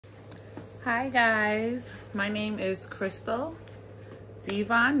Hi guys, my name is Crystal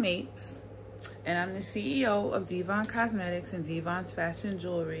Devon Mapes, and I'm the CEO of Devon Cosmetics and Devon's Fashion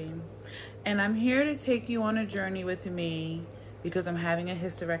Jewelry. And I'm here to take you on a journey with me because I'm having a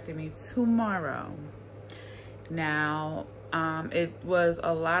hysterectomy tomorrow. Now, it was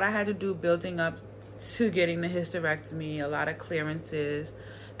a lot I had to do building up to getting the hysterectomy, a lot of clearances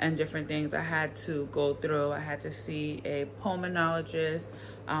and different things I had to go through. I had to see a pulmonologist.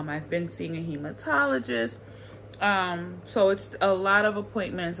 I've been seeing a hematologist. So it's a lot of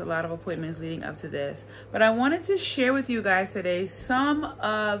appointments leading up to this. But I wanted to share with you guys today some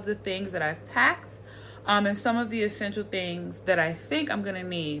of the things that I've packed and some of the essential things that I think I'm gonna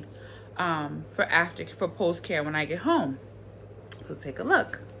need for post-care when I get home. So take a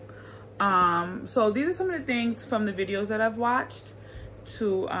look. So these are some of the things from the videos that I've watched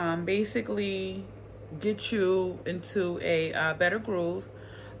to basically get you into a better groove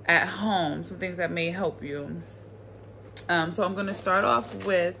at home, some things that may help you. So I'm going to start off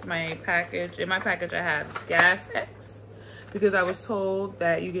with my package. In my package I have Gas X, because I was told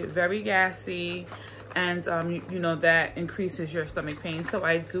that you get very gassy and you know that increases your stomach pain. So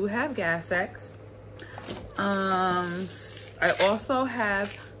I do have Gas X. I also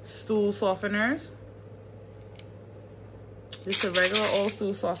have stool softeners. Just a regular old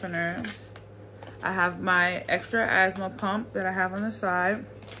stool softener. I have my extra asthma pump that I have on the side.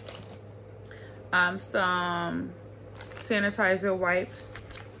 Some sanitizer wipes.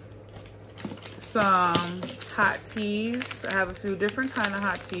 Some hot teas. I have a few different kind of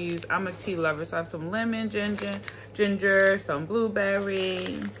hot teas. I'm a tea lover, so I have some lemon, ginger, some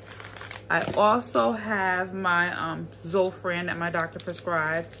blueberry. I also have my Zofran that my doctor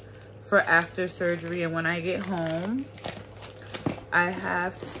prescribed for after surgery and when I get home. I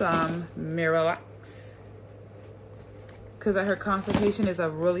have some Miralax, because I heard constipation is a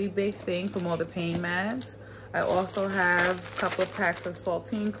really big thing from all the pain meds. I also have a couple of packs of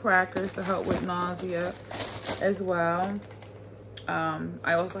saltine crackers to help with nausea as well.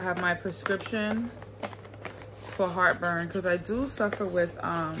 I also have my prescription for heartburn, because I do suffer with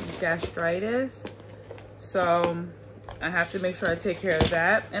gastritis. So I have to make sure I take care of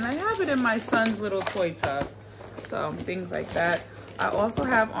that. And I have it in my son's little toy tub. So things like that. I also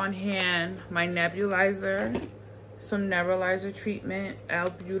have on hand my nebulizer, some nebulizer treatment,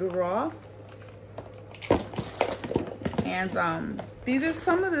 albuterol. And these are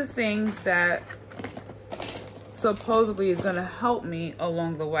some of the things that supposedly is gonna help me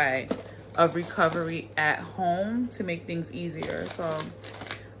along the way of recovery at home to make things easier. So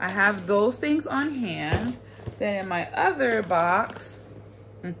I have those things on hand. Then in my other box,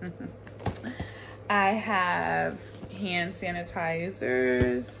 I have hand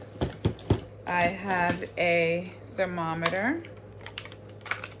sanitizers. I have a thermometer,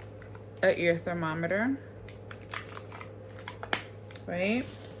 an ear thermometer, right?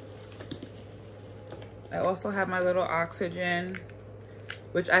 I also have my little oxygen,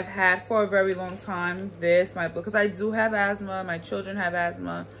 which I've had for a very long time. Because I do have asthma, my children have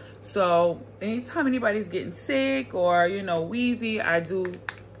asthma. So anytime anybody's getting sick or, you know, wheezy, I do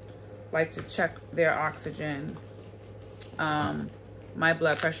like to check their oxygen. My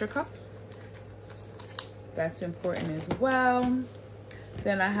blood pressure cup, that's important as well.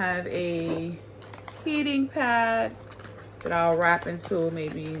 Then I have a heating pad that I'll wrap into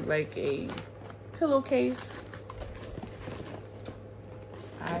maybe like a pillowcase.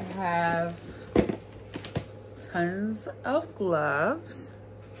 I have tons of gloves.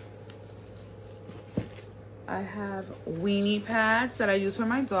 I have weenie pads that I use for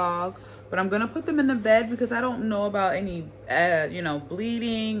my dog, but I'm gonna put them in the bed because I don't know about any, you know,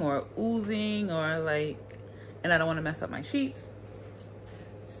 bleeding or oozing or like, and I don't want to mess up my sheets.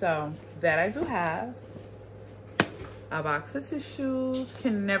 So that I do have. A box of tissues.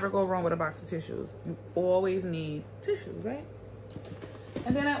 Can never go wrong with a box of tissues. You always need tissues, right?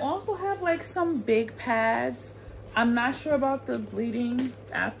 And then I also have like some big pads. I'm not sure about the bleeding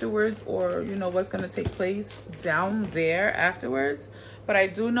afterwards or, you know, what's going to take place down there afterwards. But I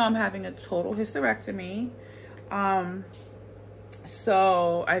do know I'm having a total hysterectomy.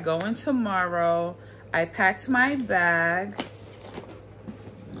 So I go in tomorrow. I packed my bag.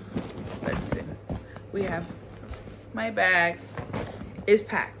 Let's see. We have, my bag is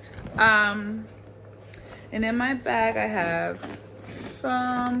packed. And in my bag I have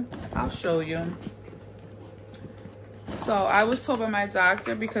some, I'll show you. So I was told by my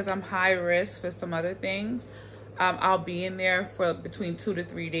doctor, because I'm high risk for some other things, I'll be in there for between 2 to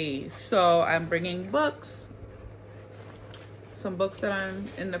 3 days. So I'm bringing books, some books that I'm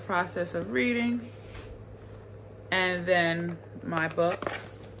in the process of reading, and then my book,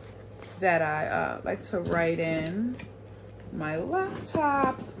 that I like to write in my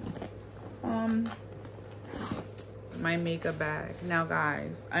laptop. My makeup bag. Now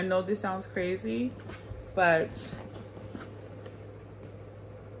guys, I know this sounds crazy, but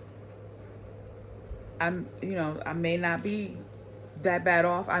I may not be that bad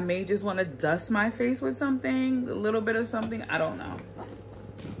off. I may just want to dust my face with something, a little bit of something, I don't know.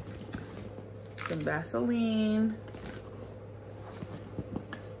 Some Vaseline,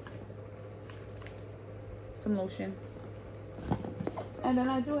 some lotion, and then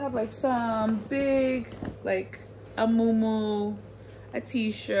I do have like some big, like a muumuu, a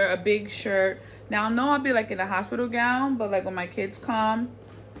t-shirt, a big shirt. Now I know I'll be like in a hospital gown, but like when my kids come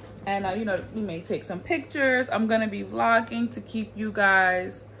and we may take some pictures. I'm gonna be vlogging to keep you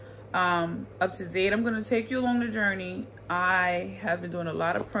guys up to date. I'm gonna take you along the journey. I have been doing a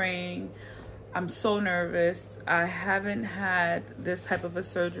lot of praying. I'm so nervous. I haven't had this type of a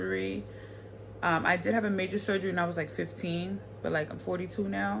surgery. I did have a major surgery when I was like 15, but like I'm 42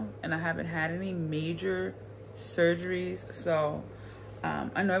 now and I haven't had any major surgeries. So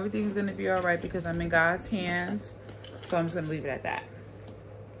I know everything's gonna be all right because I'm in God's hands. So I'm just gonna leave it at that.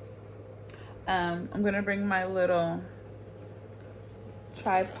 I'm gonna bring my little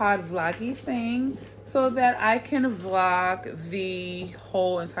tripod vloggy thing so that I can vlog the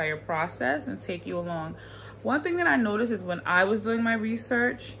whole entire process and take you along. One thing that I noticed is when I was doing my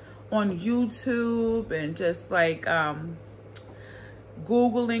research on YouTube and just like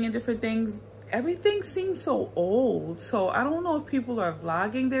Googling and different things, everything seems so old. So I don't know if people are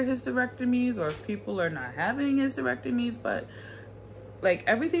vlogging their hysterectomies or if people are not having hysterectomies, but like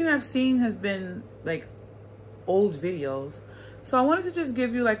everything I've seen has been like old videos. So I wanted to just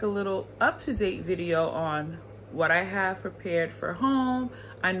give you like a little up-to-date video on what I have prepared for home.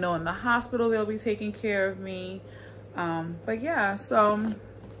 I know in the hospital they'll be taking care of me. But yeah, so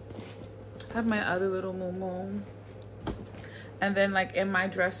I have my other little muumuu. And then like in my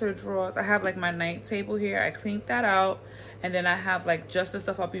dresser drawers, I have like my night table here. I cleaned that out. And then I have like just the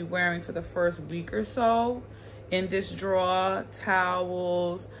stuff I'll be wearing for the first week or so in this drawer,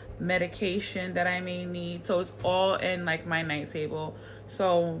 towels, medication that I may need. So it's all in like my night table.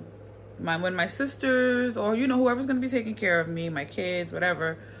 So when my sisters or whoever's gonna be taking care of me, my kids,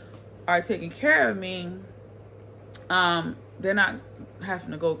 whatever, are taking care of me, they're not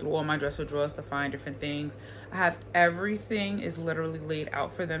having to go through all my dresser drawers to find different things. I have everything is literally laid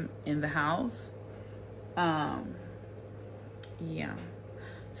out for them in the house. Yeah,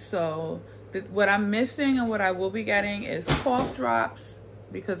 so what I'm missing and what I will be getting is cough drops,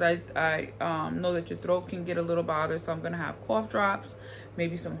 because I know that your throat can get a little bothered. So I'm gonna have cough drops,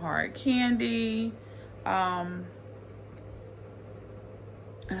 maybe some hard candy, and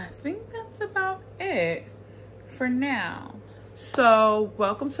I think that's about it for now. So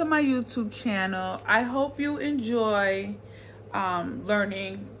welcome to my YouTube channel. I hope you enjoy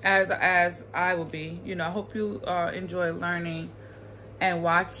learning as I will be. I hope you enjoy learning and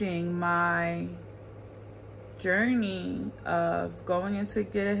watching my journey of going in to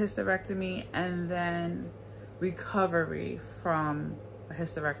get a hysterectomy and then recovery from a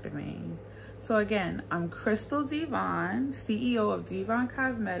hysterectomy. So again, I'm Crystal Devon, CEO of Devon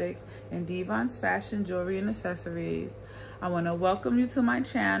Cosmetics and Devon's Fashion Jewelry and Accessories. I want to welcome you to my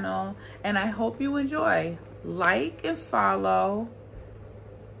channel and I hope you enjoy. Like and follow,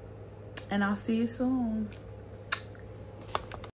 and I'll see you soon.